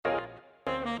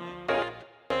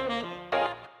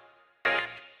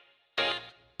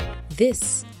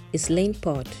This is Lane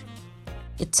Pod,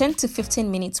 a 10 to 15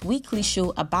 minutes weekly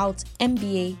show about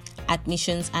MBA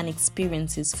admissions and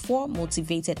experiences for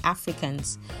motivated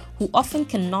Africans who often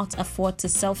cannot afford to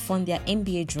self-fund their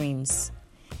MBA dreams.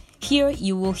 Here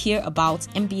you will hear about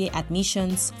MBA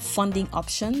admissions, funding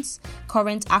options,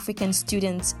 current African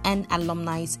students, and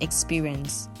alumni's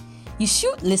experience. You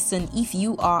should listen if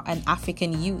you are an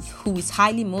African youth who is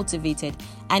highly motivated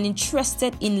and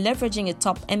interested in leveraging a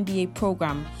top MBA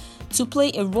program to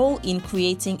play a role in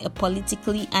creating a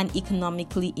politically and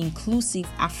economically inclusive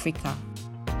Africa.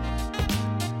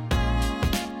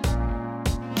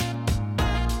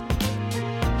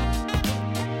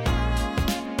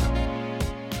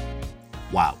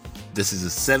 Wow, this is the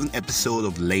 7th episode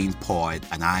of Lane Pod,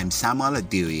 and I am Samuel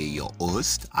Adeoye, your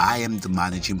host. I am the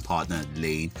managing partner at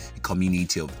Lane, a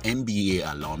community of MBA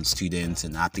alum students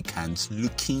and applicants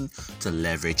looking to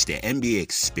leverage their MBA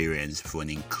experience for an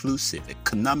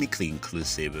economically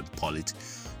inclusive and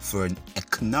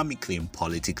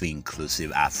politically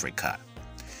inclusive Africa.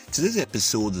 Today's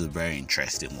episode is a very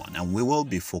interesting one, and we will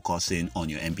be focusing on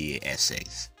your MBA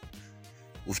essays.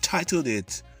 We've titled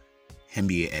it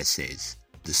MBA Essays,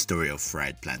 the story of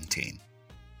fried plantain.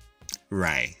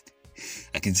 Right.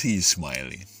 I can see you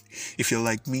smiling. If you're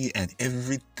like me and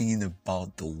everything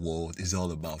about the world is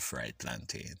all about fried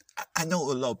plantain. I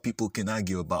know a lot of people can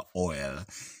argue about oil.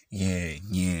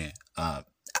 And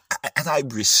I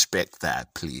respect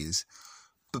that, please.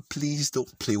 But please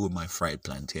don't play with my fried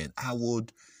plantain. I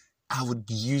would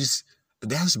use,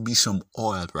 there has to be some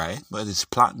oil, right? But it's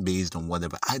plant-based or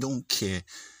whatever. I don't care.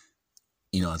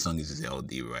 As long as it's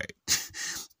healthy, right?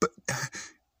 But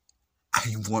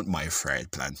I want my fried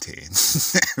plantain.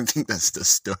 I think that's the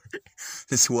story.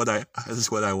 That's what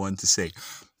I want to say.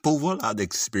 But what are the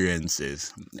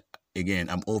experiences? Again,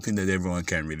 I'm hoping that everyone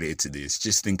can relate to this.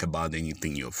 Just think about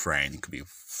anything you're frying. It could be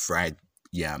fried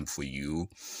yam for you,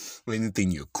 or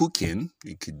anything you're cooking.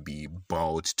 It could be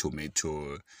boiled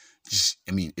tomato.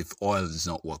 If oil does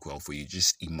not work well for you,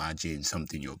 just imagine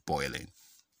something you're boiling.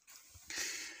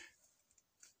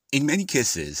 In many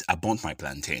cases, I burnt my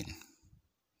plantain.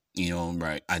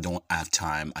 Right? I don't have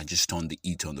time. I just turn the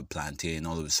heat on the plantain.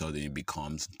 All of a sudden, it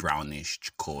becomes brownish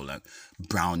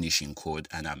in cold,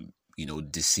 and I'm,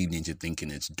 deceived into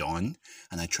thinking it's done.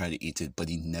 And I try to eat it, but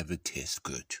it never tastes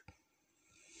good.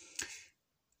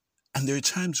 And there are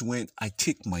times when I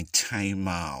take my time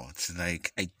out,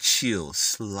 like I chill,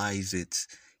 slice it.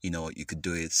 You could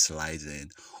do it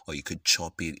slicing, or you could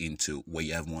chop it into where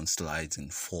you have one slice in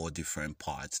 4 different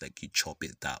parts. Like you chop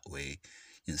it that way.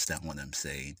 You understand what I'm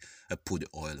saying? I put the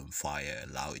oil on fire,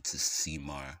 allow it to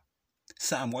simmer.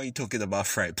 Sam, why are you talking about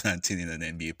fried plantain in an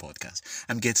MBA podcast?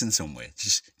 I'm getting somewhere.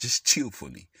 Just chill for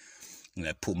me. And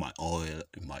I put my oil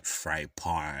in my fry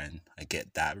pan. I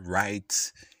get that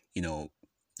right,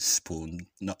 spoon,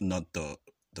 not the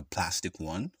plastic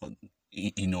one.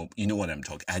 You know what I'm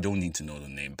talking. I don't need to know the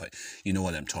name, but you know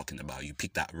what I'm talking about. You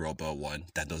pick that rubber one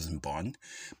that doesn't burn,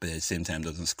 but at the same time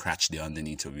doesn't scratch the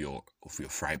underneath of your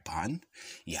fry pan.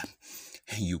 Yeah,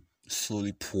 and you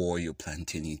slowly pour your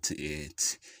plantain into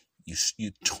it.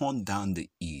 You turn down the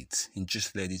heat and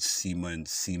just let it simmer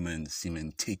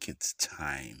and take its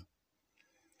time.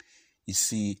 You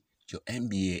see, your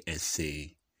MBA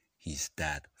essay is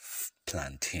that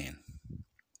plantain.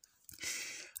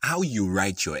 How you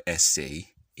write your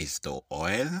essay is the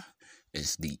oil,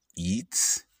 is the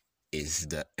heat, is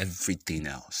the everything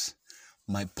else.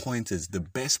 My point is the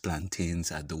best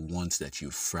plantains are the ones that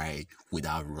you fry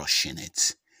without rushing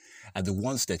it, are the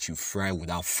ones that you fry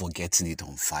without forgetting it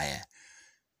on fire.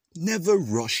 Never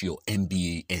rush your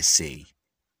MBA essay.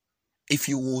 If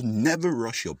you will never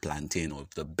rush your plantain or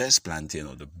the best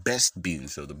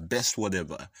beans or the best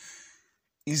whatever,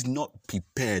 is not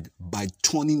prepared by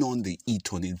turning on the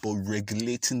heat on it, but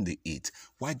regulating the heat.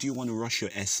 Why do you want to rush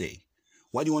your essay?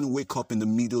 Why do you want to wake up in the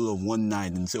middle of one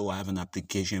night and say, I have an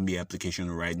MBA application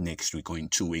to write next week or in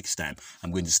 2 weeks' time.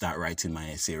 I'm going to start writing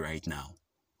my essay right now.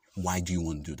 Why do you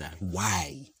want to do that?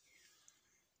 Why?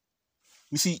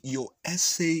 You see, your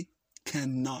essay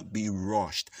cannot be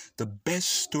rushed. The best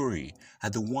story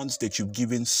are the ones that you've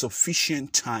given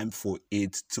sufficient time for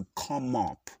it to come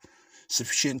up.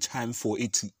 Sufficient time for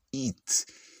it to eat.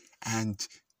 And,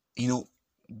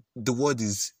 the word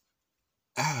is,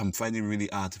 I'm finding it really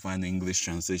hard to find the English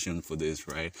translation for this,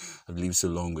 right? I've lived so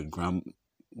long with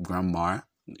grandma.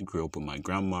 I grew up with my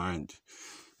grandma. And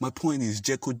my point is,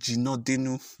 Jeko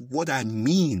Jinodenu. What I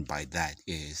mean by that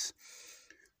is,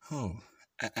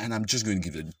 and I'm just going to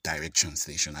give a direct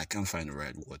translation. I can't find the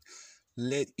right word.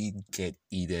 Let it get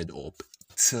heated up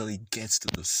till it gets to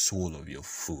the soul of your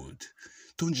food.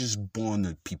 Don't just burn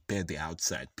and prepare the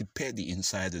outside. Prepare the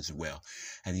inside as well.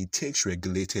 And it takes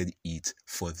regulated heat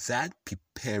for that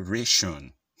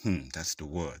preparation, that's the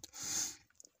word,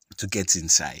 to get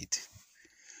inside.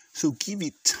 So give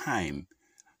it time.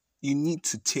 You need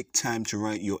to take time to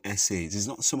write your essays. It's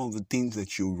not some of the things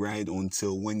that you write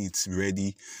until when it's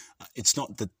ready. It's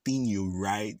not the thing you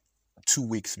write 2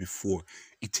 weeks before.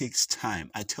 It takes time.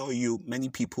 I tell you, many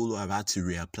people who have had to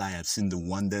reapply have seen the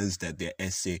wonders that their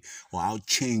essay or how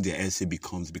changed their essay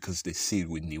becomes because they see it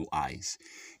with new eyes.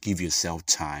 Give yourself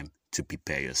time to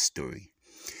prepare your story.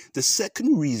 The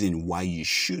second reason why you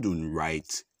shouldn't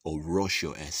write or rush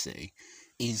your essay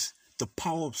is the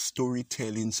power of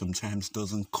storytelling sometimes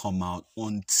doesn't come out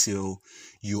until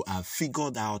you have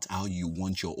figured out how you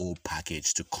want your whole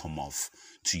package to come off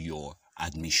to your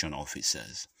admission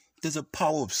officers. There's a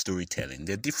power of storytelling.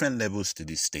 There are different levels to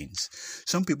these things.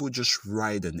 Some people just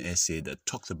write an essay that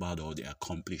talks about all their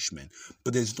accomplishment,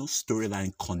 but there's no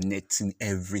storyline connecting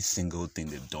every single thing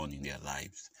they've done in their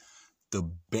lives. The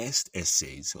best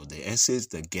essays, or the essays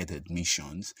that get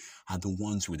admissions, are the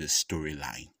ones with a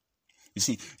storyline. You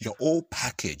see, your whole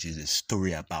package is a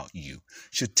story about you.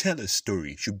 Should tell a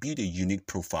story, should build a unique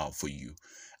profile for you.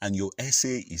 And your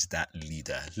essay is that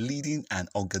leader, leading and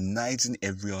organizing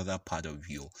every other part of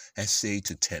your essay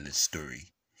to tell a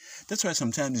story. That's why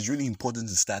sometimes it's really important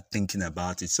to start thinking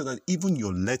about it so that even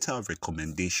your letter of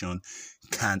recommendation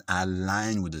can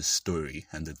align with the story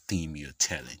and the theme you're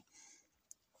telling.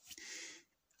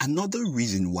 Another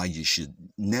reason why you should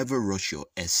never rush your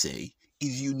essay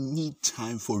is you need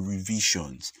time for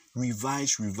revisions.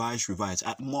 Revise.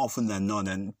 More often than not,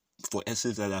 and for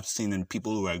essays that I've seen and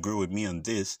people who agree with me on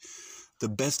this, the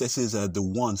best essays are the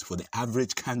ones for the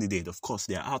average candidate. Of course,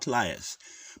 there are outliers,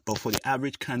 but for the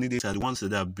average candidates are the ones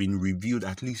that have been reviewed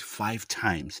at least 5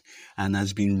 times and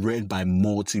has been read by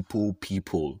multiple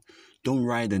people. Don't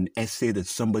write an essay that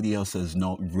somebody else has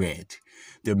not read.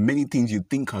 There are many things you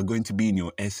think are going to be in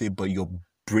your essay, but your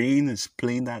brain is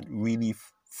playing that really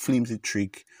flimsy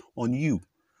trick on you.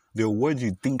 There are words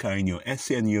you think are in your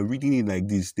essay and you're reading it like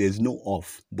this. There's no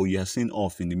off, but you're seeing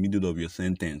off in the middle of your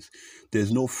sentence.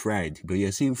 There's no fried, but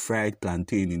you're seeing fried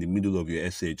plantain in the middle of your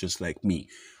essay, just like me.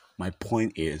 My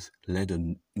point is, let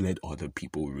other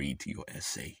people read your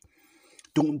essay.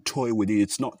 Don't toy with it.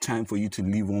 It's not time for you to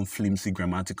leave one flimsy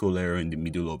grammatical error in the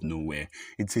middle of nowhere.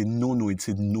 It's a no-no.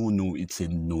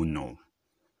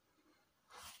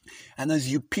 And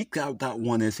as you pick out that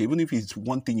one essay, even if it's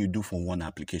one thing you do for one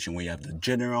application, where you have the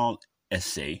general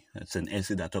essay, that's an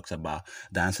essay that talks about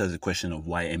the answer to the question of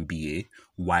why MBA,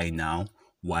 why now,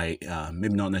 why,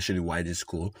 maybe not necessarily why this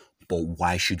school, but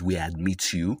why should we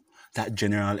admit you? That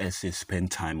general essay,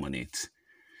 spend time on it.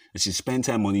 As you spend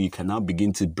time on it, you can now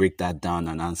begin to break that down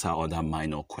and answer other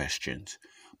minor questions.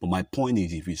 But my point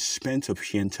is, if you spend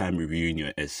sufficient time reviewing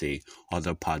your essay,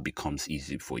 other part becomes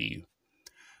easy for you.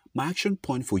 My action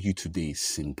point for you today is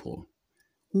simple.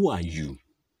 Who are you?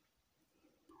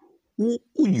 Who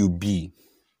will you be?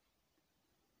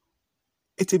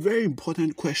 It's a very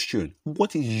important question.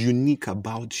 What is unique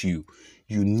about you?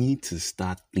 You need to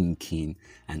start thinking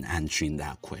and answering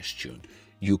that question.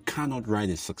 You cannot write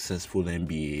a successful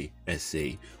MBA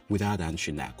essay without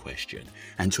answering that question.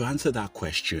 And to answer that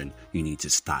question, you need to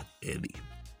start early.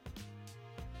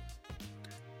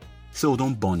 So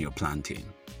don't burn your plantain.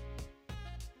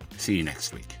 See you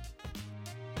next week.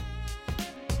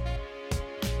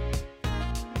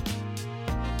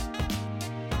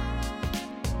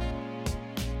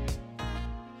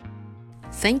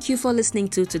 Thank you for listening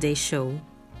to today's show.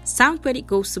 Sound credit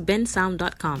goes to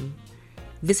bensound.com.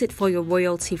 Visit for your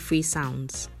royalty-free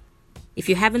sounds. If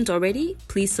you haven't already,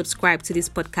 please subscribe to this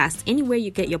podcast anywhere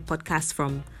you get your podcasts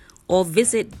from, or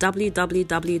visit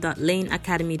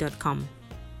www.laneacademy.com.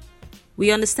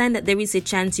 We understand that there is a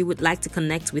chance you would like to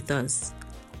connect with us.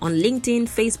 On LinkedIn,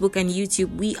 Facebook, and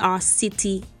YouTube, we are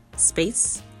City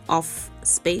of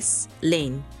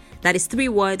Lane. That is 3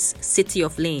 words, City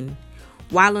of Lane.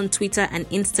 While on Twitter and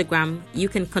Instagram, you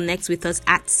can connect with us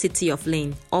at City of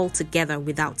Lane, all together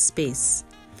without space.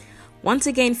 Once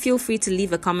again, feel free to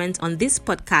leave a comment on this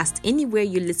podcast anywhere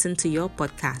you listen to your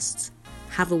podcasts.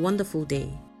 Have a wonderful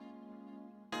day.